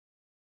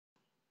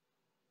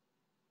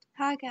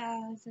Hi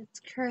guys, it's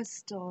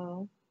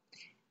Crystal.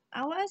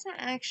 I wasn't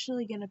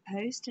actually going to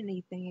post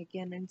anything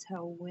again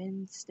until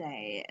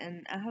Wednesday,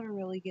 and I have a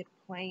really good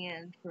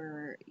plan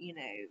for,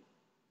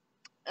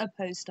 a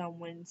post on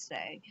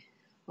Wednesday.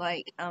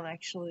 I'm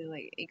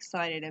actually,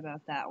 excited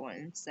about that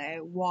one,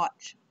 so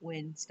watch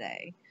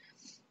Wednesday.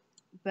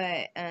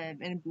 But,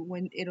 and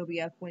when it'll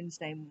be up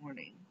Wednesday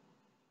morning.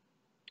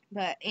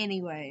 But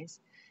anyways,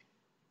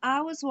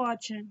 I was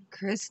watching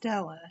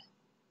Cristela,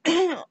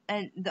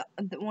 and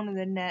the one of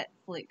the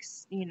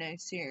Netflix,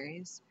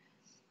 series.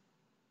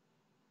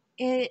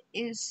 It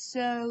is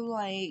so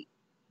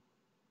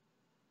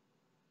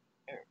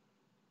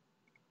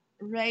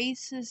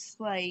racist.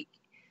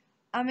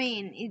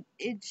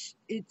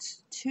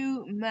 It's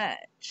too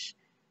much.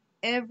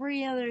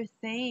 Every other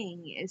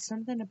thing is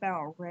something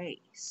about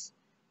race.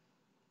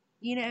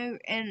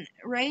 And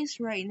race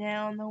right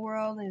now in the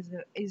world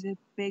is a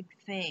big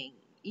thing.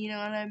 You know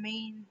what I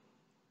mean?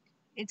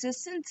 It's a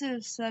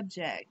sensitive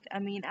subject. I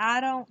mean,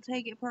 I don't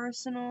take it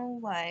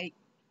personal.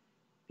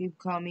 People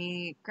call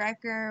me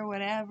cracker,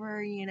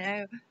 whatever.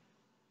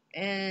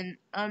 And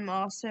I'm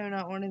also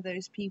not one of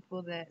those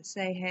people that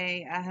say,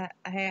 "Hey, I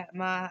have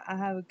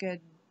a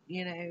good,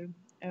 a,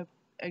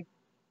 a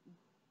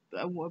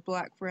a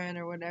black friend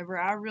or whatever."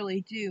 I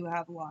really do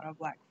have a lot of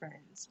black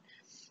friends.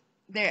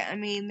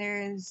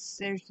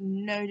 There's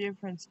no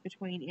difference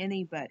between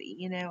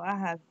anybody. I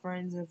have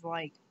friends of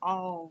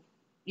all,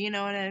 you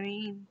know what I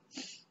mean,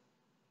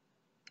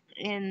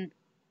 in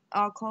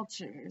all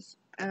cultures.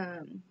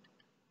 Of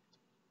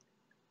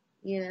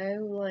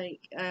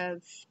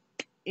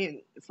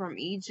from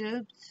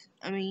Egypt.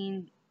 I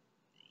mean,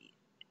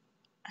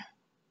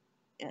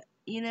 I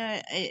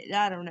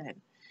don't know.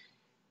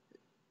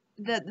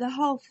 The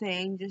whole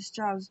thing just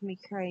drives me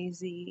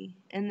crazy.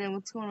 And then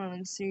what's going on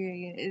in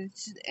Syria?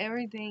 It's just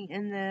everything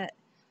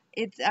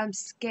I'm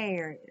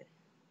scared.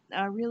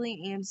 I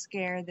really am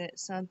scared that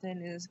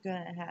something is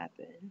gonna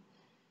happen.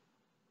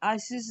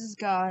 ISIS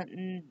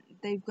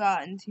they've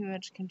gotten too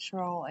much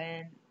control,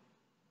 and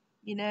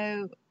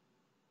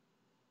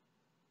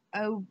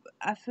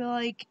I feel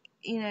like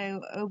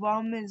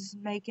Obama's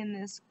making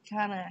this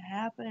kind of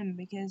happen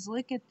because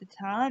look at the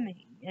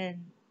timing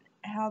and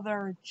how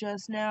they're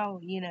just now,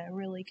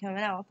 really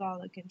coming out with all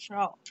the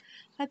control.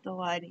 Hope the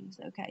lighting's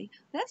okay.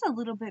 That's a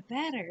little bit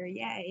better,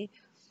 yay.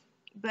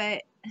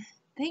 But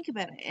think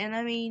about it, and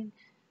I mean,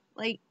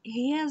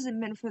 he hasn't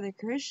been for the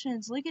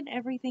Christians. Look at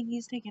everything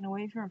he's taken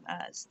away from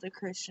us, the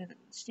Christians,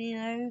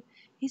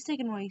 He's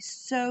taken away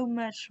so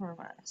much from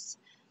us.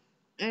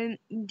 And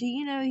do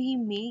you know he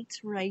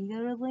meets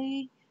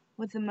regularly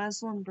with the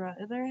Muslim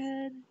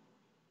Brotherhood?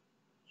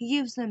 He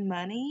gives them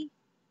money.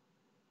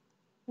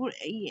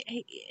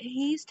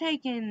 He's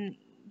taken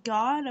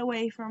God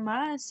away from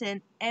us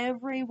in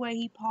every way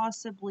he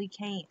possibly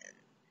can.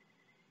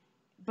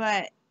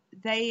 But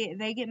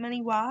they get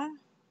money. Why?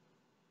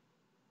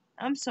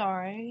 I'm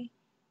sorry.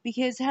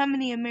 Because how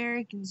many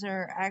Americans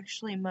are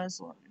actually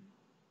Muslim?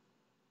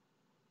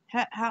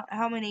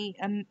 How many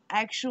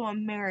actual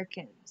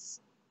Americans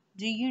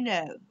do you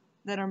know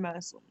that are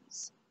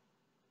Muslims?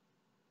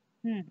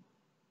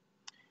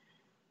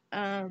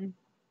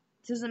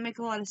 Doesn't make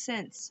a lot of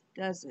sense,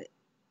 does it?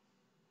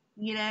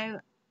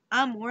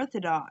 I'm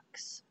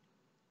Orthodox.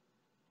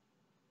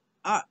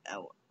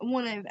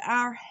 One of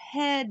our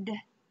head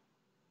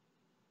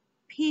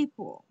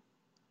people,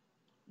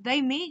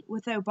 they meet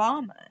with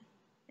Obama,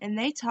 and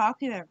they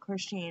talk about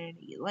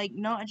Christianity,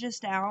 not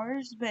just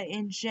ours, but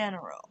in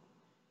general.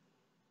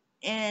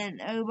 And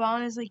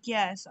Obama's like,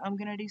 yes, I'm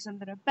gonna do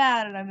something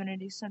about it, I'm gonna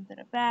do something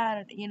about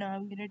it,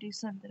 I'm gonna do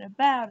something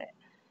about it.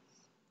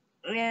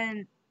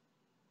 And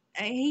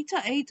he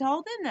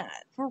told them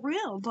that, for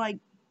real,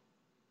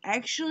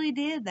 actually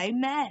did. They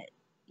met,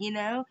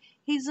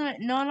 He's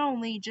not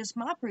only just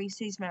my priest,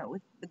 he's met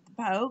with the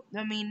Pope.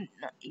 I mean,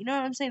 you know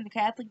what I'm saying? The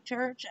Catholic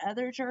Church,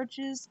 other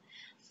churches.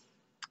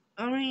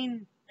 I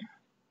mean,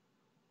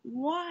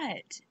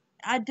 what?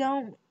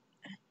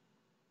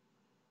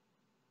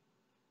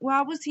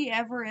 Why was he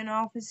ever in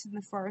office in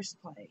the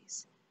first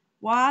place?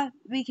 Why?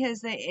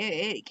 Because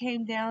it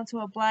came down to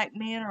a black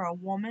man or a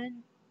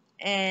woman,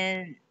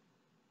 and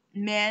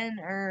men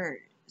are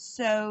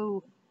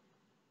so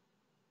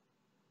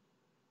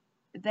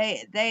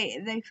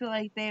they feel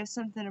like they have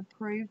something to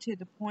prove to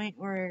the point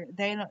where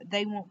they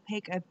won't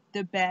pick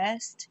the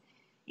best.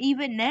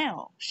 Even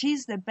now,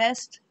 she's the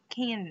best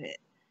candidate,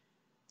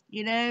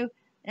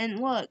 And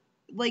look,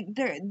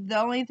 the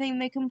only thing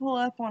they can pull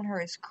up on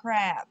her is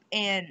crap,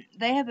 and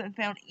they haven't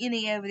found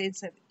any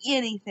evidence of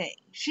anything.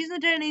 She's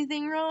not done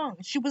anything wrong.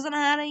 She wasn't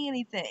hiding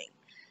anything.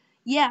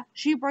 Yeah,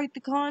 she broke the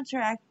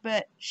contract,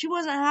 but she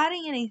wasn't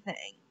hiding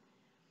anything.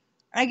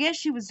 I guess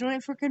she was doing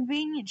it for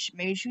convenience.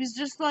 Maybe she was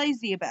just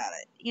lazy about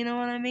it. You know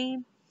what I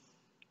mean?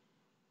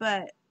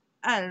 But,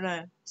 I don't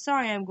know.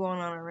 Sorry I'm going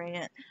on a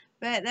rant.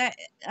 But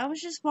I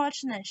was just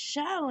watching that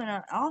show,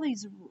 and all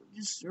these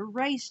just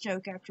race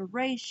joke after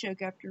race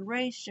joke after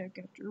race joke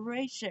after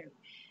race joke.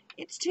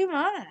 It's too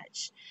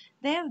much.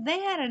 They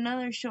had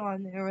another show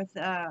on there with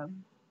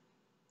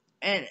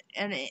and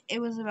it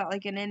was about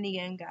like an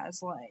Indian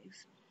guy's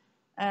life.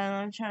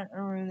 I'm trying to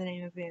remember the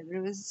name of it, but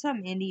it was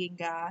some Indian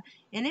guy,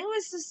 and it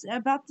was just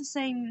about the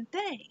same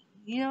thing.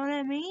 You know what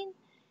I mean?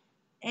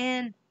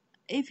 And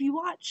if you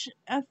watch,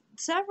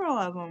 several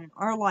of them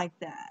are like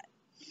that.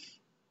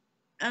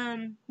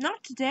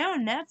 Not to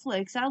down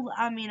Netflix.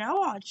 I mean, I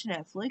watch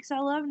Netflix. I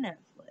love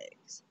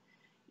Netflix.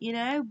 You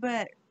know,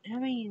 but I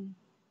mean,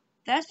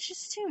 that's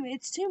just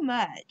it's too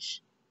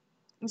much,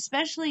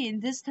 especially in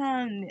this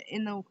time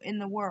in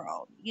the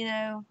world. You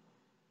know,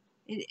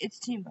 it's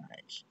too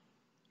much.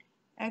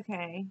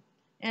 Okay,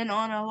 and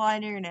on a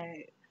lighter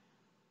note,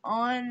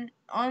 on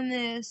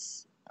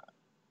this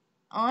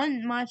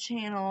on my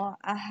channel,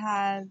 I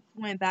have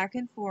went back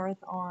and forth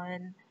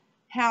on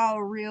how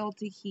real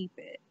to keep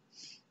it,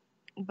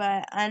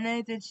 but I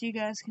know that you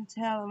guys can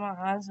tell that my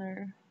eyes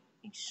are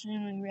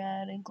extremely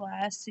red and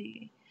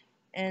glassy,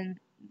 and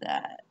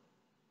that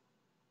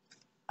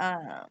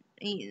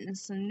eating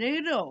some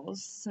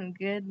noodles, some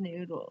good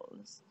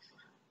noodles.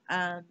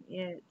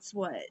 It's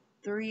what,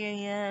 3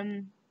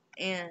 a.m.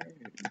 and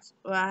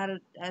well,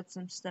 had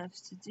some stuff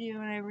to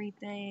do and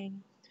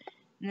everything,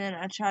 and then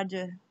I tried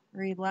to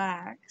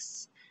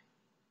relax,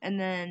 and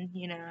then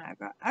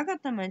I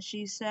got the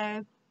munchies,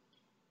 so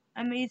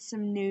I made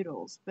some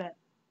noodles, but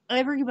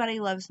everybody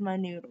loves my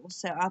noodles,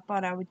 so I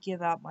thought I would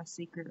give out my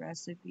secret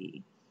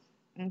recipe.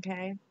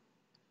 Okay,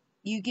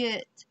 you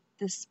get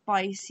the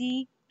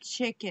spicy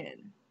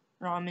chicken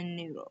ramen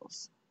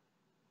noodles,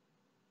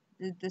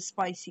 the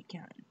spicy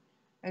kind.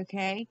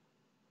 Okay,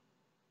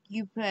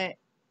 you put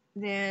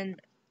then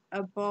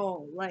a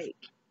bowl like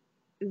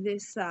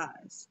this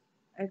size.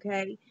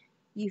 Okay,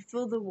 you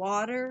fill the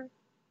water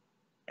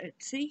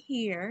to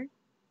here.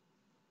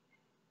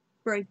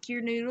 Break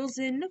your noodles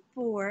into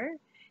four.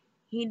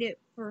 Heat it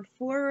for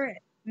 4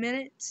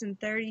 minutes and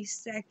 30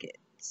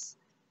 seconds.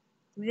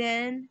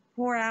 Then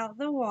pour out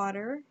the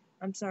water.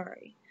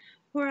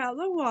 Pour out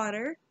the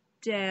water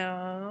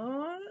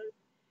down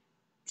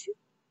to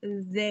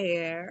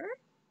there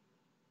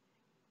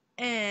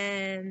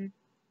and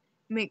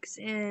mix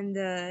in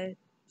the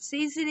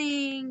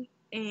seasoning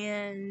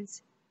and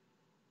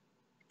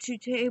 2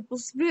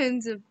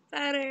 tablespoons of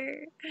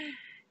butter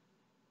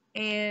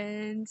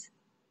and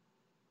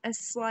a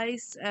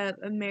slice of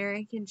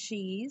American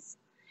cheese,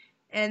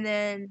 and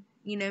then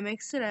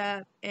mix it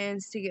up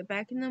and stick it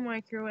back in the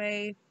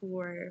microwave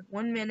for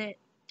 1 minute,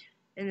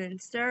 and then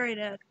stir it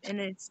up, and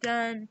it's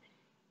done.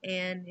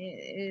 And it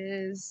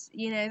is,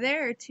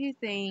 there are 2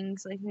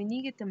 things, like when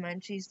you get the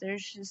munchies,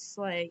 there's just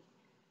like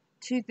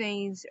 2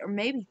 things, or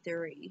maybe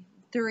 3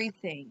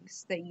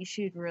 things that you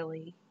should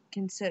really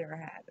consider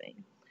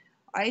having: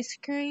 ice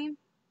cream,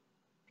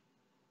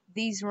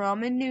 these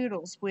ramen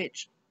noodles,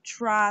 which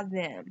try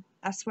them.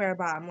 I swear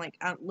by them. Like,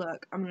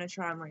 look, I'm gonna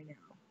try them right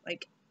now.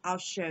 Like, I'll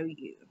show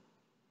you.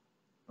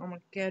 Oh my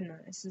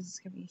goodness, this is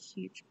gonna be a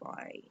huge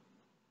bite.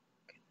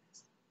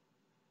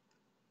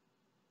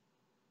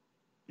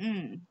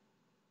 Mmm.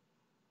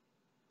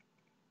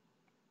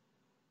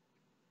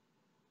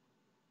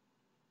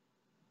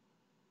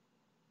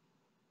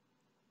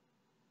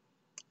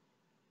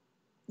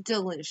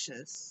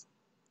 Delicious.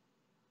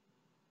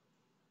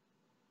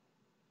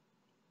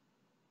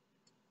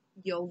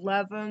 You'll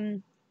love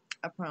them,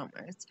 I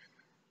promise.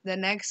 The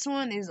next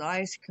one is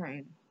ice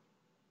cream.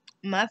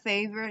 My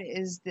favorite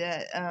is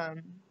the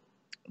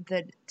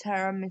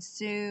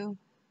tiramisu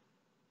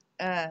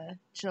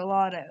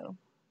gelato.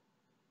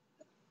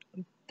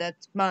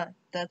 That's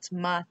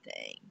my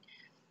thing.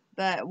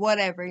 But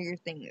whatever your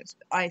thing is,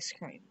 ice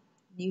cream.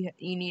 You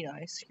need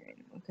ice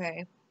cream,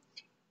 okay?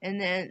 And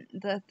then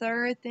the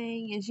third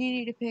thing is you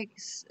need to pick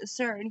a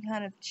certain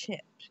kind of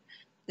chip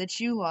that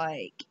you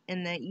like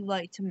and that you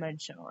like to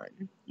munch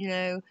on.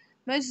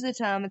 Most of the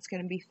time it's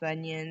going to be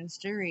Funyuns,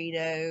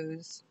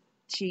 Doritos,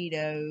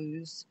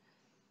 Cheetos.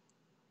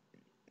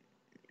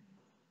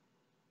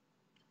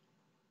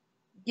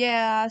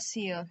 Yeah, I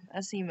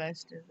see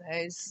most of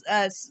those.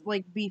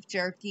 Like beef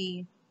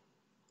jerky.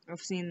 I've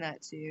seen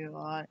that too a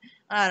lot.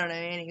 I don't know,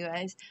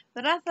 anyways.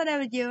 But I thought I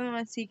would give you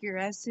my secret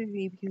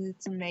recipe because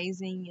it's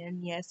amazing,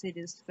 and yes, it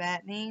is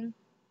fattening.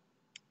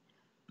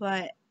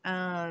 But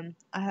I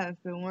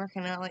have been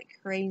working out like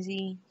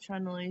crazy,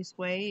 trying to lose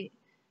weight,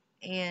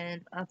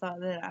 and I thought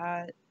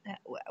that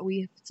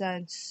we've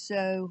done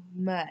so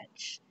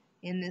much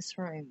in this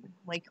room,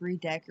 like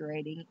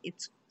redecorating.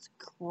 It's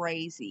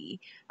crazy.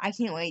 I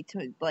can't wait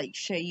to like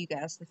show you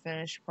guys the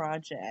finished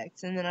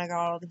project. And then I got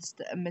all this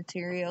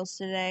materials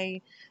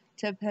today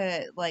to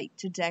put like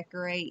to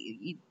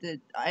decorate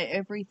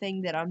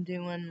everything that I'm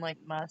doing like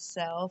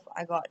myself.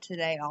 I got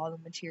today all the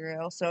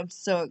materials, so I'm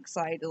so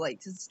excited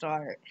like to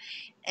start.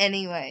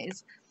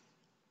 Anyways,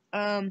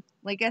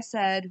 like I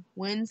said,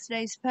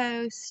 Wednesday's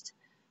post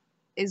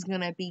is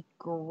gonna be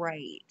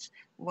great.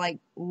 Like,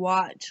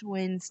 watch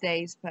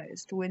Wednesday's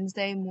post.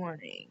 Wednesday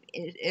morning.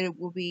 It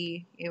will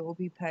be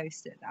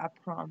posted. I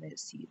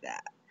promise you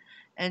that.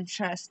 And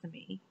trust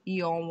me,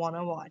 you'll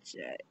wanna watch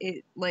it.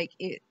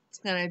 It's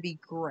gonna be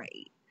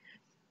great.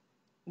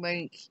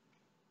 Like,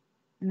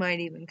 might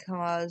even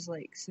cause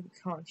like some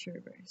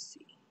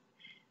controversy.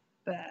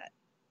 But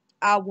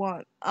I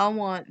want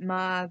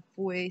my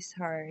voice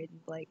heard.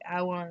 Like,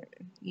 I want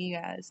you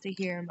guys to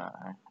hear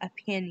my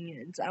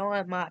opinions. I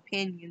want my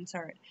opinions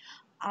heard.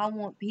 I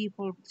want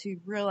people to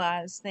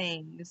realize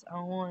things.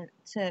 I want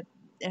to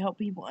help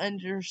people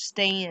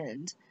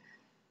understand.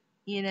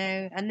 You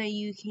know, I know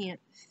you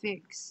can't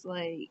fix,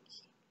 like,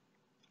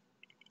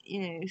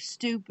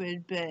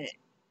 stupid, but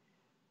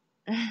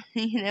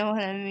you know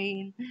what I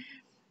mean?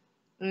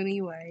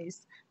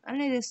 Anyways, I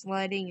know this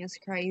lighting is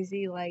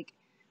crazy. Like,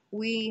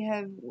 we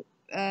have,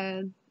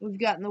 we've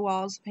gotten the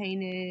walls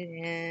painted,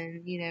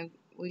 and,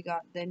 we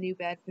got the new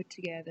bed put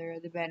together,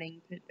 the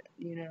bedding put,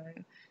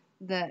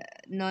 the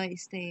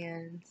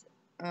nightstand.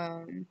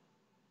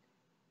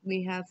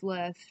 We have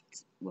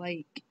left,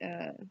 like,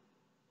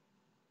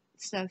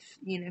 stuff,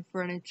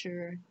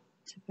 furniture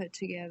to put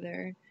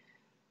together.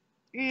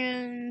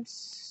 And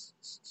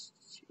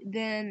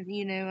then,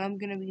 I'm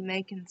gonna be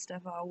making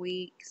stuff all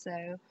week,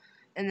 so,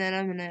 and then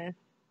I'm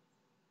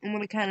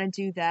gonna kind of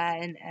do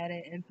that and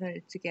edit and put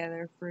it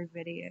together for a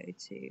video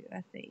too,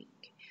 I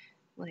think.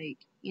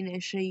 Like,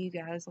 show you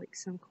guys, like,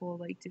 some cool,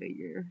 like,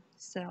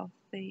 do-it-yourself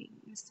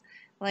things.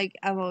 Like,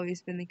 I've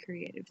always been the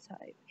creative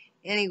type.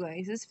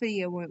 Anyways, this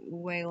video went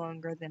way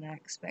longer than I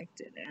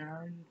expected, and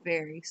I'm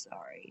very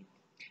sorry.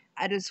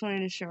 I just wanted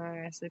to show my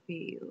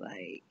recipe,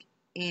 like,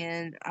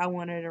 and I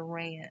wanted to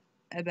rant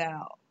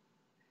about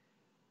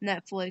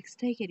Netflix.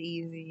 Take it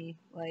easy.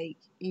 Like,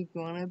 you're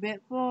going a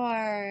bit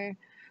far,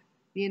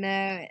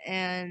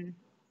 and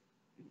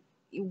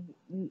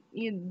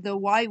the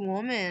white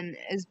woman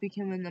is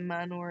becoming the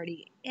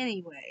minority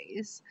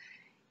anyways.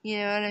 You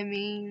know what I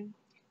mean?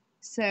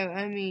 So,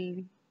 I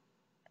mean,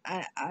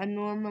 I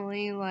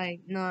normally,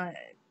 like, not...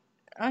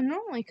 I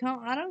normally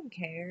I don't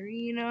care,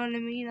 you know what I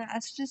mean? I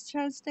just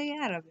try to stay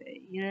out of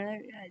it,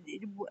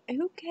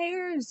 Who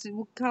cares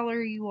what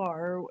color you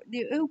are?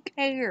 Who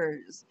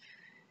cares?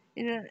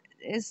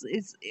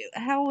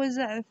 How is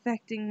that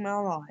affecting my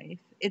life?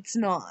 It's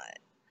not.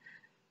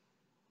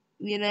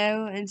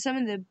 And some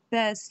of the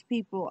best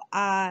people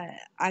I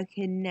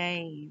can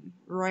name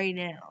right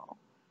now,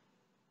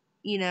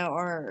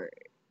 are,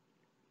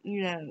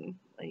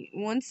 like,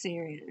 one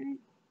Syrian,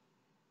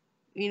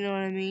 you know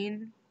what I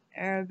mean?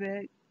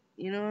 Arabic,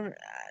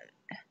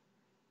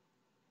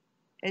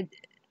 it,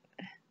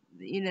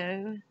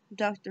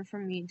 doctor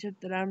from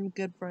Egypt that I'm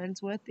good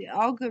friends with,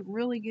 all good,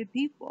 really good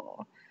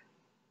people,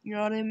 you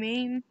know what I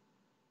mean?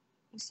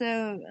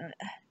 So,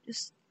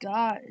 just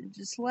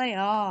lay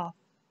off,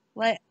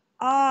 lay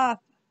off,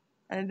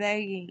 I'm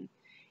begging.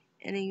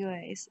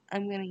 Anyways,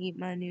 I'm gonna eat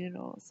my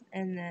noodles,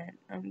 and then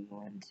I'm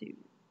going to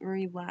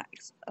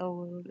relax a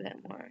little bit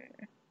more.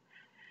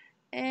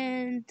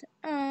 And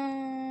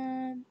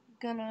I'm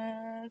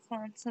gonna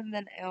find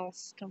something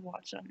else to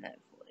watch on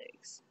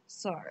Netflix.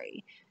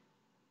 Sorry,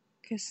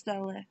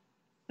 Crystella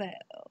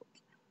failed.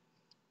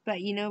 But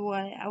you know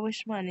what? I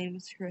wish my name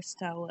was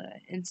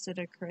Crystella instead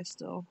of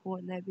Crystal.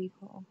 Wouldn't that be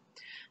cool?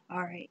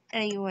 Alright,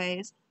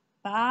 anyways,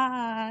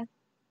 bye.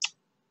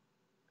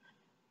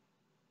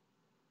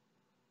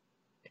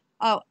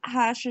 Oh,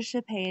 hash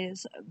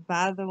potatoes,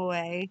 by the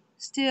way,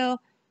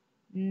 still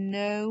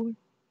no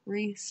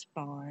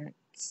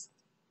response.